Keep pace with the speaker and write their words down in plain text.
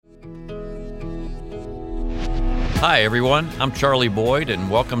Hi, everyone. I'm Charlie Boyd, and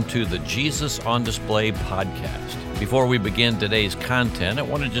welcome to the Jesus on Display podcast. Before we begin today's content, I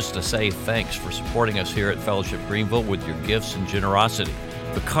wanted just to say thanks for supporting us here at Fellowship Greenville with your gifts and generosity.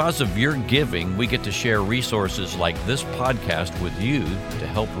 Because of your giving, we get to share resources like this podcast with you to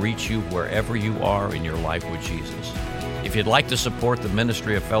help reach you wherever you are in your life with Jesus. If you'd like to support the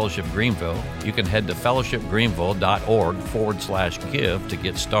ministry of Fellowship Greenville, you can head to fellowshipgreenville.org/give to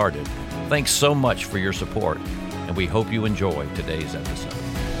get started. Thanks so much for your support, and we hope you enjoy today's episode.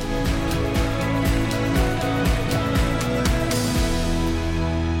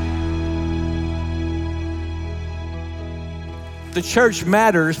 The church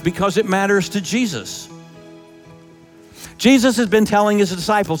matters because it matters to Jesus. Jesus has been telling his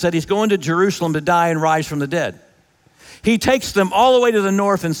disciples that he's going to Jerusalem to die and rise from the dead. He takes them all the way to the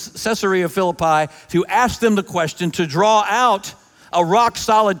north in Caesarea Philippi to ask them the question, to draw out a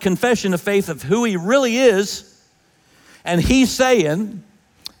rock-solid confession of faith of who he really is. And he's saying,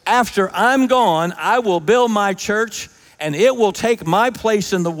 after I'm gone, I will build my church, and it will take my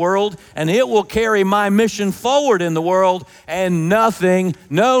place in the world, and it will carry my mission forward in the world, and nothing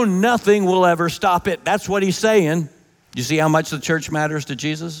will ever stop it. That's what he's saying. You see how much the church matters to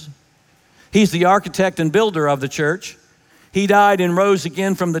Jesus? He's the architect and builder of the church. He died and rose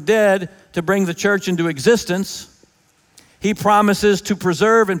again from the dead to bring the church into existence. He promises to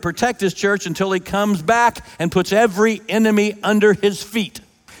preserve and protect his church until he comes back and puts every enemy under his feet.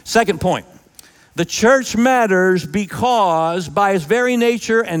 Second point, the church matters because by its very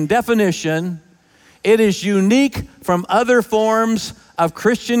nature and definition, it is unique from other forms of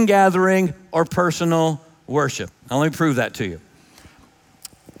Christian gathering or personal worship. Now let me prove that to you.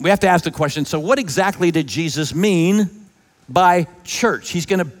 We have to ask the question, so what exactly did Jesus mean by church? He's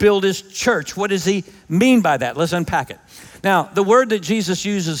going to build his church. What does he mean by that? Let's unpack it. Now, the word that Jesus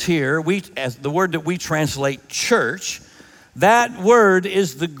uses here, as the word that we translate church, that word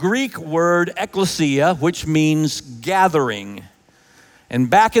is the Greek word ekklesia, which means gathering. And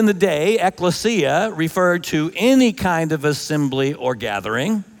back in the day, ekklesia referred to any kind of assembly or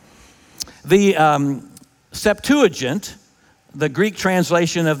gathering. The Septuagint, the Greek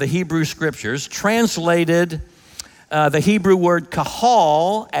translation of the Hebrew scriptures, translated the Hebrew word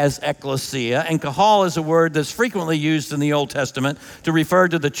kahal as ekklesia, and kahal is a word that's frequently used in the Old Testament to refer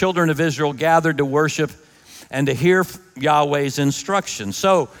to the children of Israel gathered to worship and to hear Yahweh's instruction.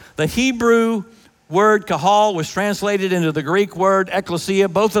 So the Hebrew word kahal was translated into the Greek word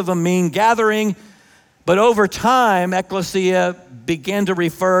ekklesia. Both of them mean gathering, but over time, ekklesia began to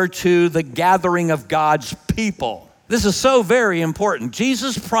refer to the gathering of God's people. This is so very important.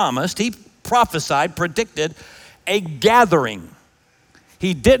 Jesus promised, he prophesied, predicted a gathering.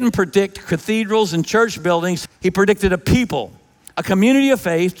 He didn't predict cathedrals and church buildings. He predicted a people, a community of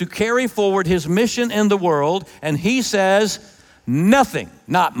faith to carry forward his mission in the world. And he says, nothing,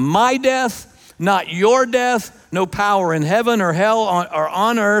 not my death, not your death, no power in heaven or hell or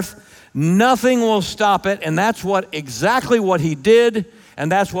on earth, nothing will stop it. And that's exactly what he did.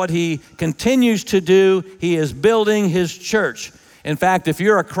 And that's what he continues to do. He is building his church. In fact, if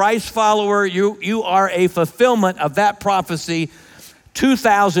you're a Christ follower, you are a fulfillment of that prophecy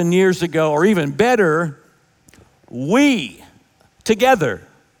 2,000 years ago, or even better, we together,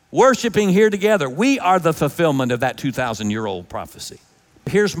 worshiping here together, we are the fulfillment of that 2,000-year-old prophecy.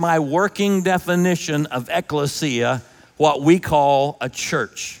 Here's my working definition of ekklesia, what we call a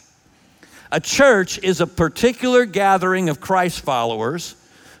church. A church is a particular gathering of Christ followers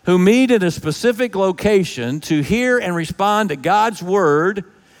who meet at a specific location to hear and respond to God's word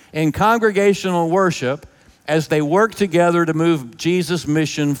in congregational worship as they work together to move Jesus'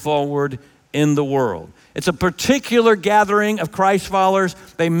 mission forward in the world. It's a particular gathering of Christ followers.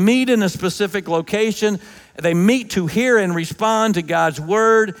 They meet in a specific location. They meet to hear and respond to God's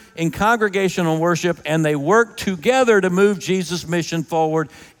word in congregational worship, and they work together to move Jesus' mission forward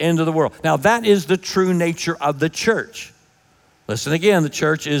into the world. Now, that is the true nature of the church. Listen again, the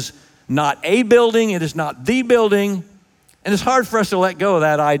church is not a building, it is not the building, and it's hard for us to let go of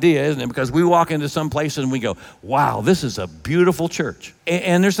that idea, isn't it? Because we walk into some place and we go, wow, this is a beautiful church.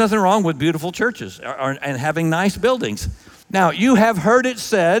 And there's nothing wrong with beautiful churches and having nice buildings. Now, you have heard it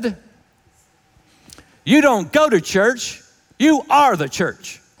said, you don't go to church, you are the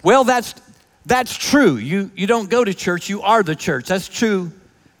church. Well, that's true. You don't go to church, you are the church. That's true,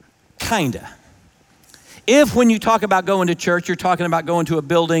 kinda. If when you talk about going to church, you're talking about going to a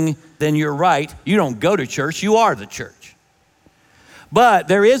building, then you're right. You don't go to church, you are the church. But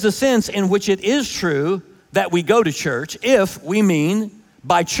there is a sense in which it is true that we go to church if we mean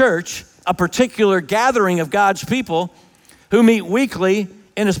by church a particular gathering of God's people who meet weekly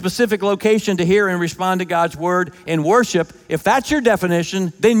in a specific location to hear and respond to God's word in worship, if that's your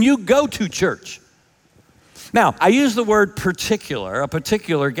definition, then you go to church. Now, I use the word particular, a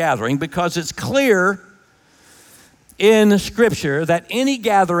particular gathering, because it's clear in Scripture that any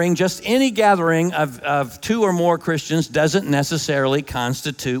gathering, just any gathering of two or more Christians doesn't necessarily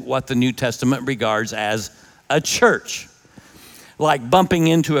constitute what the New Testament regards as a church. Like bumping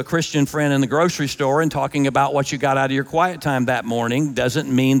into a Christian friend in the grocery store and talking about what you got out of your quiet time that morning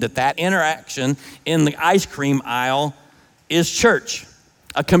doesn't mean that that interaction in the ice cream aisle is church.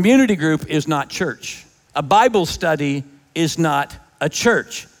 A community group is not church. A Bible study is not a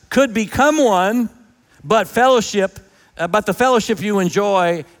church. Could become one, but the fellowship you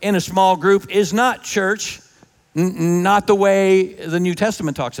enjoy in a small group is not church, not the way the New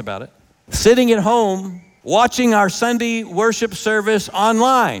Testament talks about it. Sitting at home, watching our Sunday worship service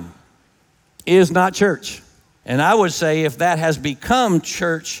online is not church. And I would say if that has become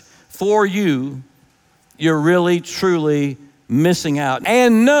church for you, you're really, truly missing out.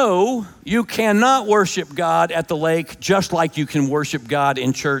 And no, you cannot worship God at the lake just like you can worship God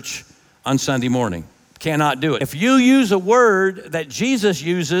in church on Sunday morning. Cannot do it. If you use a word that Jesus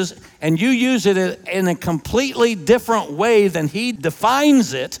uses and you use it in a completely different way than he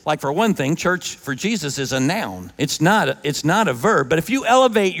defines it, like for one thing, church for Jesus is a noun. It's not a verb. But if you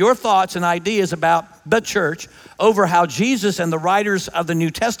elevate your thoughts and ideas about the church over how Jesus and the writers of the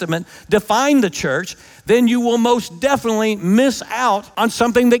New Testament define the church, then you will most definitely miss out on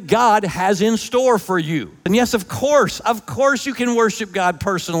something that God has in store for you. And yes, of course you can worship God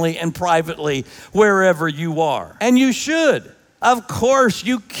personally and privately wherever you are. And you should. Of course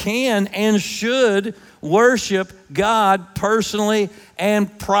you can and should worship God personally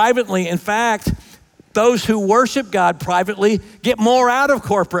and privately. In fact, those who worship God privately get more out of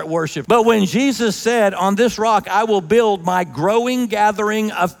corporate worship. But when Jesus said, "On this rock I will build my growing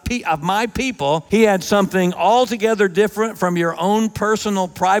gathering of my people," he had something altogether different from your own personal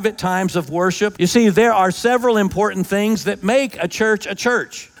private times of worship. You see, there are several important things that make a church a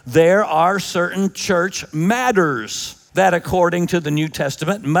church. There are certain church matters that, according to the New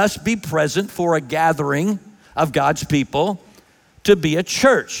Testament, must be present for a gathering of God's people to be a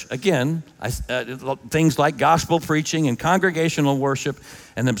church. Again, things like gospel preaching and congregational worship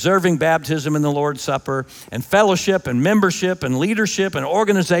and observing baptism in the Lord's Supper and fellowship and membership and leadership and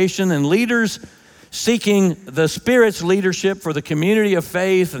organization and leaders seeking the Spirit's leadership for the community of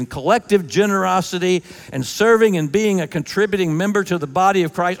faith and collective generosity and serving and being a contributing member to the body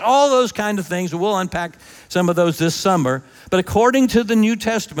of Christ. All those kind of things. We'll unpack some of those this summer. But according to the New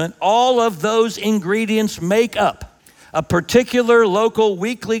Testament, all of those ingredients make up a particular local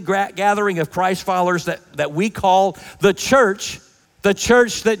weekly gathering of Christ followers that we call the church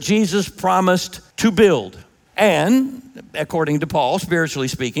that Jesus promised to build. And according to Paul, spiritually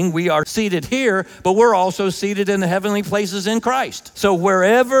speaking, we are seated here, but we're also seated in the heavenly places in Christ. So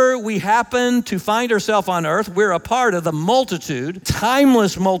wherever we happen to find ourselves on earth, we're a part of the multitude,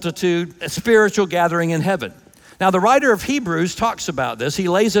 timeless multitude, spiritual gathering in heaven. Now, the writer of Hebrews talks about this. He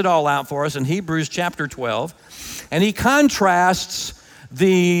lays it all out for us in Hebrews chapter 12. And he contrasts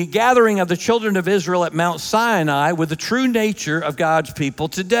the gathering of the children of Israel at Mount Sinai with the true nature of God's people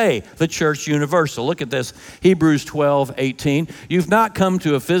today, the church universal. Look at this, Hebrews 12:18. You've not come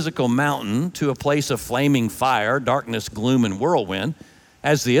to a physical mountain, to a place of flaming fire, darkness, gloom, and whirlwind,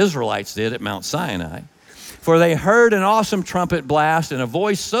 as the Israelites did at Mount Sinai. For they heard an awesome trumpet blast and a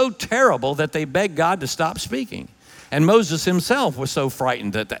voice so terrible that they begged God to stop speaking. And Moses himself was so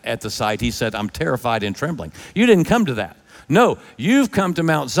frightened at the sight, he said, "I'm terrified and trembling." You didn't come to that. No, you've come to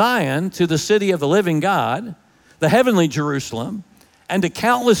Mount Zion, to the city of the living God, the heavenly Jerusalem, and to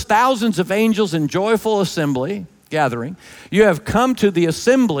countless thousands of angels in joyful assembly, gathering. You have come to the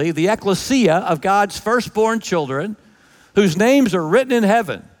assembly, the ecclesia of God's firstborn children, whose names are written in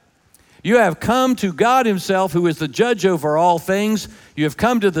heaven. You have come to God himself, who is the judge over all things. You have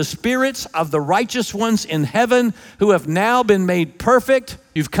come to the spirits of the righteous ones in heaven who have now been made perfect.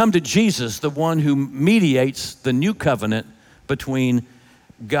 You've come to Jesus, the one who mediates the new covenant between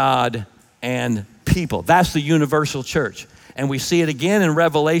God and people. That's the universal church. And we see it again in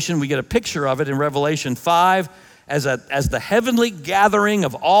Revelation. We get a picture of it in Revelation 5 as the heavenly gathering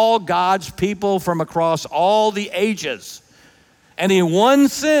of all God's people from across all the ages. And in one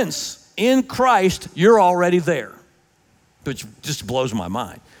sense, in Christ, you're already there, which just blows my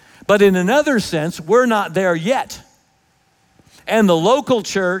mind. But in another sense, we're not there yet. And the local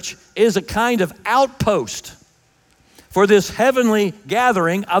church is a kind of outpost for this heavenly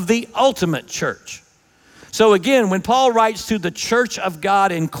gathering of the ultimate church. So again, when Paul writes to the church of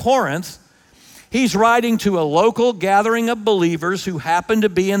God in Corinth, He's writing to a local gathering of believers who happen to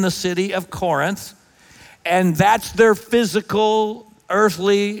be in the city of Corinth, and that's their physical,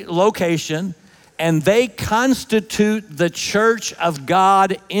 earthly location, and they constitute the church of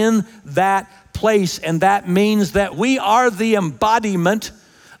God in that place, and that means that we are the embodiment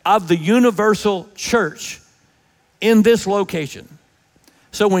of the universal church in this location.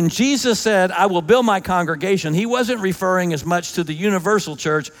 So when Jesus said, I will build my congregation, he wasn't referring as much to the universal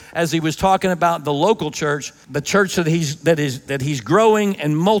church as he was talking about the local church, the church that he's growing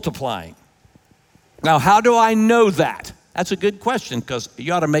and multiplying. Now, how do I know that? That's a good question, because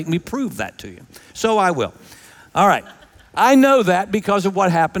you ought to make me prove that to you. So I will. All right. I know that because of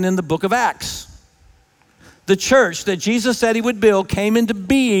what happened in the book of Acts. The church that Jesus said he would build came into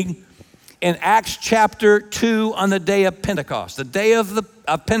being in Acts chapter 2 on the day of Pentecost. The day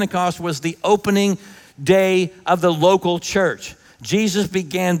of Pentecost was the opening day of the local church. Jesus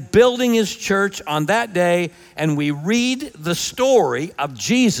began building his church on that day, and we read the story of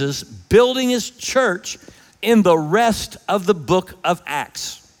Jesus building his church in the rest of the book of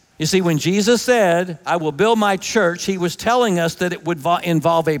Acts. You see, when Jesus said, I will build my church, he was telling us that it would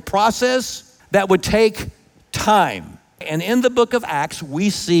involve a process that would take time. And in the book of Acts,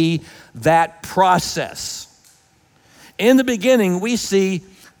 we see that process. In the beginning, we see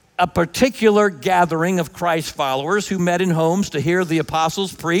a particular gathering of Christ followers who met in homes to hear the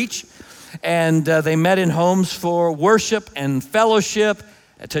apostles preach. And they met in homes for worship and fellowship,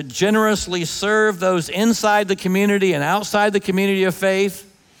 to generously serve those inside the community and outside the community of faith.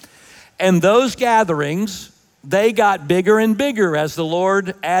 And those gatherings, they got bigger and bigger as the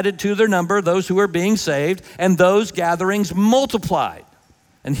Lord added to their number those who were being saved, and those gatherings multiplied.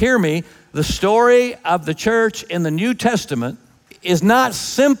 And hear me, the story of the church in the New Testament is not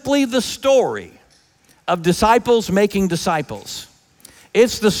simply the story of disciples making disciples.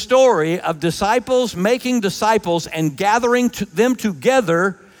 It's the story of disciples making disciples and gathering them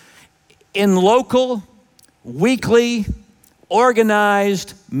together in local, weekly,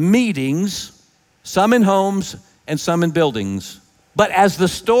 organized meetings, some in homes and some in buildings. But as the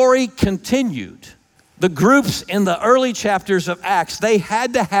story continued, the groups in the early chapters of Acts, they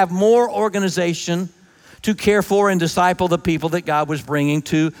had to have more organization to care for and disciple the people that God was bringing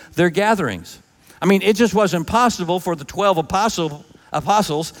to their gatherings. I mean, it just wasn't possible for the 12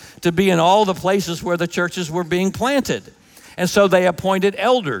 apostles to be in all the places where the churches were being planted. And so they appointed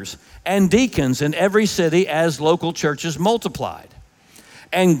elders and deacons in every city as local churches multiplied.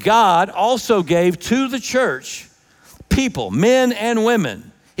 And God also gave to the church people, men and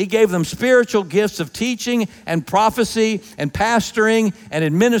women. He gave them spiritual gifts of teaching and prophecy and pastoring and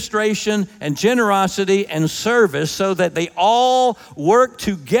administration and generosity and service, so that they all worked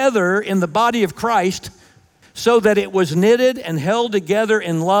together in the body of Christ, so that it was knitted and held together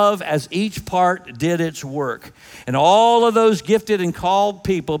in love as each part did its work. And all of those gifted and called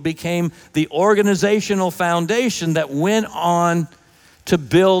people became the organizational foundation that went on to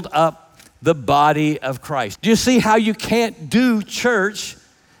build up the body of Christ. Do you see how you can't do church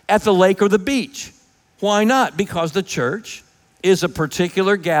at the lake or the beach? Why not? Because the church is a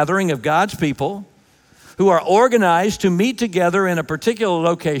particular gathering of God's people who are organized to meet together in a particular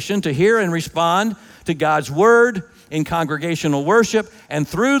location to hear and respond to God's word in congregational worship. And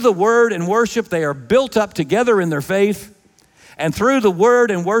through the word and worship, they are built up together in their faith. And through the word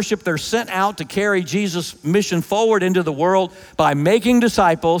and worship, they're sent out to carry Jesus' mission forward into the world by making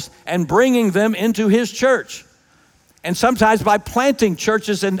disciples and bringing them into his church. And sometimes by planting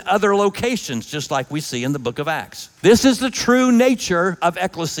churches in other locations, just like we see in the book of Acts. This is the true nature of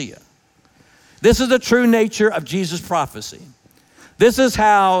ecclesia. This is the true nature of Jesus' prophecy. This is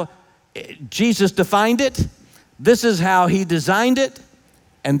how Jesus defined it. This is how he designed it.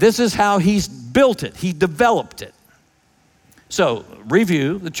 And this is how he's built it. He developed it. So,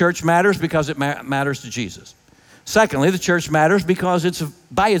 review, the church matters because it matters to Jesus. Secondly, the church matters because it's,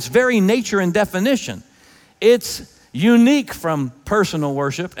 by its very nature and definition, it's unique from personal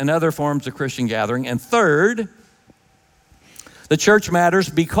worship and other forms of Christian gathering. And third, the church matters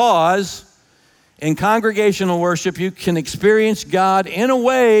because in congregational worship, you can experience God in a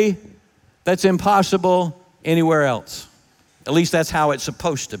way that's impossible anywhere else. At least that's how it's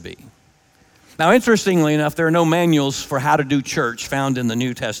supposed to be. Now, interestingly enough, there are no manuals for how to do church found in the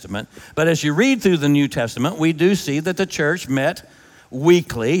New Testament. But as you read through the New Testament, we do see that the church met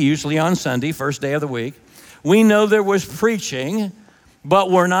weekly, usually on Sunday, first day of the week. We know there was preaching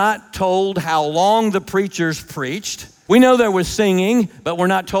but we're not told how long the preachers preached. We know there was singing, but we're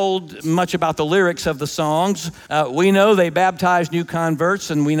not told much about the lyrics of the songs. We know they baptized new converts,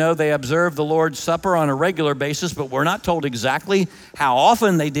 and we know they observed the Lord's Supper on a regular basis, but we're not told exactly how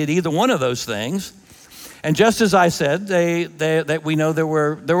often they did either one of those things. And just as I said, that we know there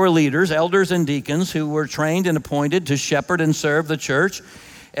were leaders, elders and deacons who were trained and appointed to shepherd and serve the church,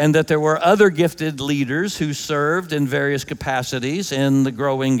 and that there were other gifted leaders who served in various capacities in the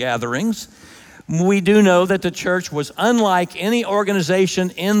growing gatherings. We do know that the church was unlike any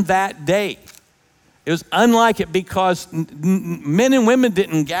organization in that day. It was unlike it because men and women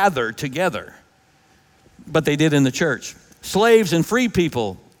didn't gather together, but they did in the church. Slaves and free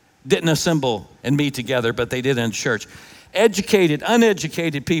people didn't assemble and meet together, but they did in church. Educated,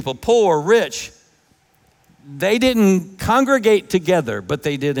 uneducated people, poor, rich, they didn't congregate together, but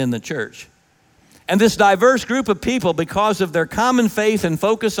they did in the church. And this diverse group of people, because of their common faith and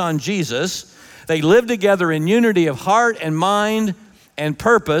focus on Jesus, they lived together in unity of heart and mind and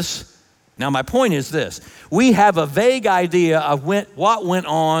purpose. Now, my point is this. We have a vague idea of what went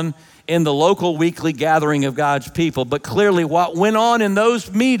on in the local weekly gathering of God's people, but clearly what went on in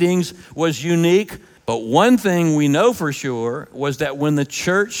those meetings was unique. But one thing we know for sure was that when the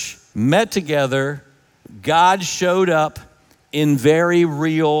church met together, God showed up in very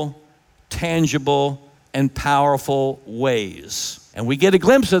real, tangible, and powerful ways. And we get a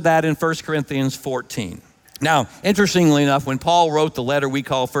glimpse of that in 1 Corinthians 14. Now, interestingly enough, when Paul wrote the letter we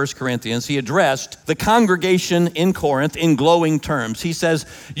call 1 Corinthians, he addressed the congregation in Corinth in glowing terms. He says,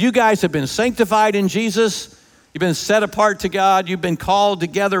 you guys have been sanctified in Jesus. You've been set apart to God. You've been called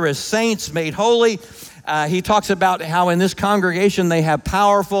together as saints, made holy. He talks about how in this congregation they have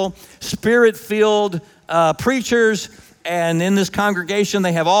powerful, spirit-filled preachers. And in this congregation,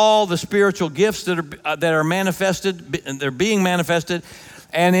 they have all the spiritual gifts that are manifested. They're being manifested.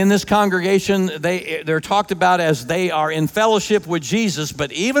 And in this congregation, they're talked about as they are in fellowship with Jesus.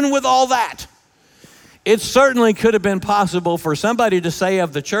 But even with all that, it certainly could have been possible for somebody to say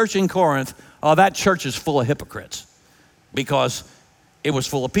of the church in Corinth, oh, that church is full of hypocrites, because it was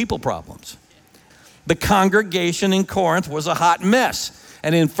full of people problems. The congregation in Corinth was a hot mess.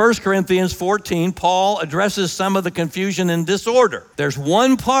 And in 1 Corinthians 14, Paul addresses some of the confusion and disorder. There's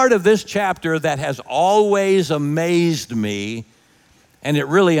one part of this chapter that has always amazed me, and it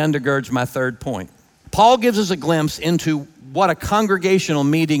really undergirds my third point. Paul gives us a glimpse into what a congregational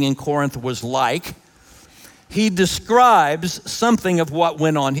meeting in Corinth was like. He describes something of what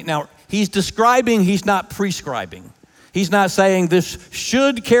went on. Now, he's describing, he's not prescribing. He's not saying this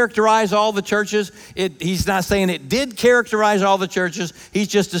should characterize all the churches. He's not saying it did characterize all the churches. He's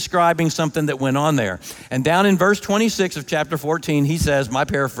just describing something that went on there. And down in verse 26 of chapter 14, he says, my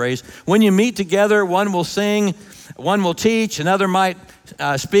paraphrase, when you meet together, one will sing, one will teach, another might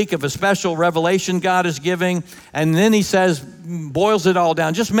speak of a special revelation God is giving. And then he says, boils it all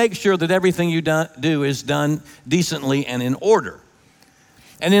down. Just make sure that everything you do is done decently and in order.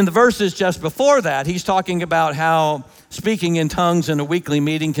 And in the verses just before that, he's talking about how speaking in tongues in a weekly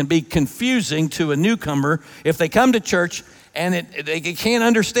meeting can be confusing to a newcomer if they come to church and they can't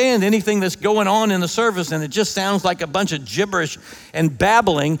understand anything that's going on in the service, and it just sounds like a bunch of gibberish and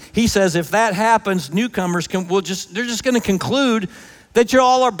babbling. He says if that happens, newcomers they're just going to conclude that you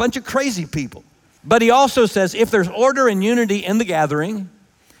all are a bunch of crazy people. But he also says if there's order and unity in the gathering,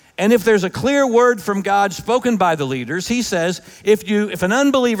 and if there's a clear word from God spoken by the leaders, he says, if an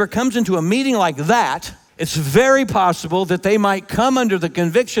unbeliever comes into a meeting like that, it's very possible that they might come under the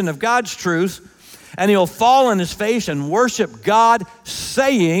conviction of God's truth, and he'll fall on his face and worship God,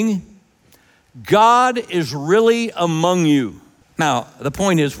 saying, God is really among you. Now, the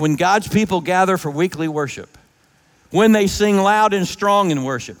point is, when God's people gather for weekly worship, when they sing loud and strong in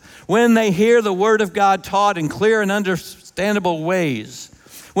worship, when they hear the word of God taught in clear and understandable ways,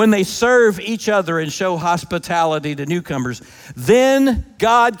 when they serve each other and show hospitality to newcomers, then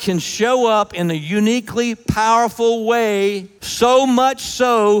God can show up in a uniquely powerful way, so much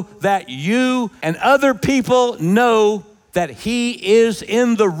so that you and other people know that he is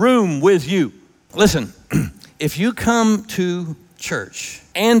in the room with you. Listen, if you come to church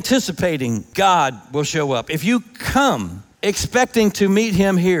anticipating God will show up, if you come expecting to meet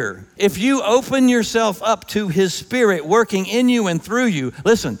him here, if you open yourself up to his spirit working in you and through you,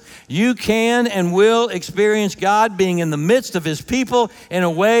 listen, you can and will experience God being in the midst of his people in a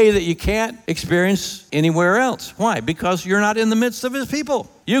way that you can't experience anywhere else. Why? Because you're not in the midst of his people.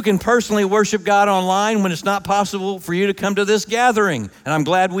 You can personally worship God online when it's not possible for you to come to this gathering, and I'm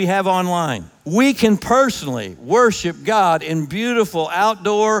glad we have online. We can personally worship God in beautiful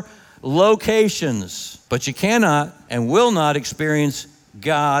outdoor locations, but you cannot and will not experience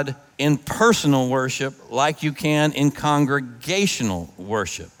God in personal worship like you can in congregational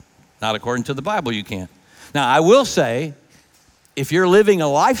worship. Not according to the Bible, you can't. Now, I will say, if you're living a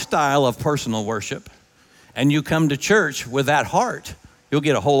lifestyle of personal worship and you come to church with that heart, you'll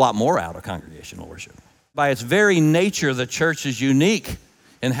get a whole lot more out of congregational worship. By its very nature, the church is unique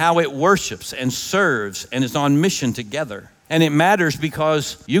in how it worships and serves and is on mission together. And it matters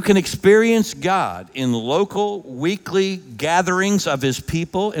because you can experience God in local, weekly gatherings of his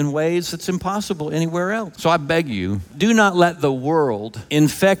people in ways that's impossible anywhere else. So I beg you, do not let the world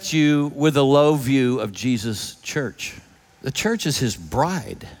infect you with a low view of Jesus' church. The church is his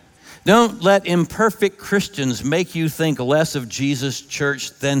bride. Don't let imperfect Christians make you think less of Jesus'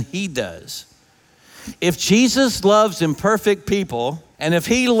 church than he does. If Jesus loves imperfect people, and if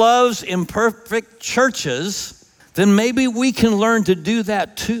he loves imperfect churches, then maybe we can learn to do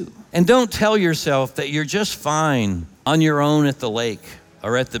that too. And don't tell yourself that you're just fine on your own at the lake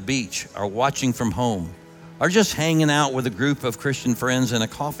or at the beach or watching from home or just hanging out with a group of Christian friends in a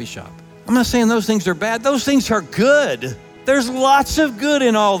coffee shop. I'm not saying those things are bad. Those things are good. There's lots of good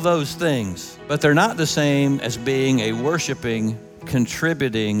in all those things, but they're not the same as being a worshiping,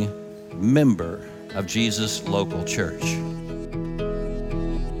 contributing member of Jesus' local church.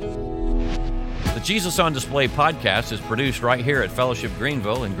 The Jesus on Display podcast is produced right here at Fellowship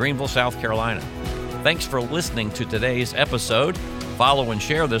Greenville in Greenville, South Carolina. Thanks for listening to today's episode. Follow and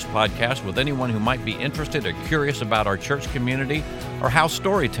share this podcast with anyone who might be interested or curious about our church community or how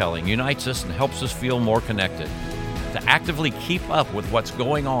storytelling unites us and helps us feel more connected. To actively keep up with what's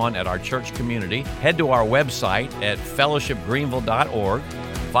going on at our church community, head to our website at fellowshipgreenville.org.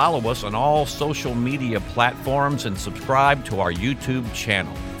 Follow us on all social media platforms and subscribe to our YouTube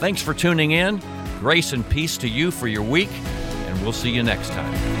channel. Thanks for tuning in. Grace and peace to you for your week, and we'll see you next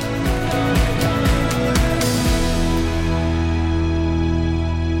time.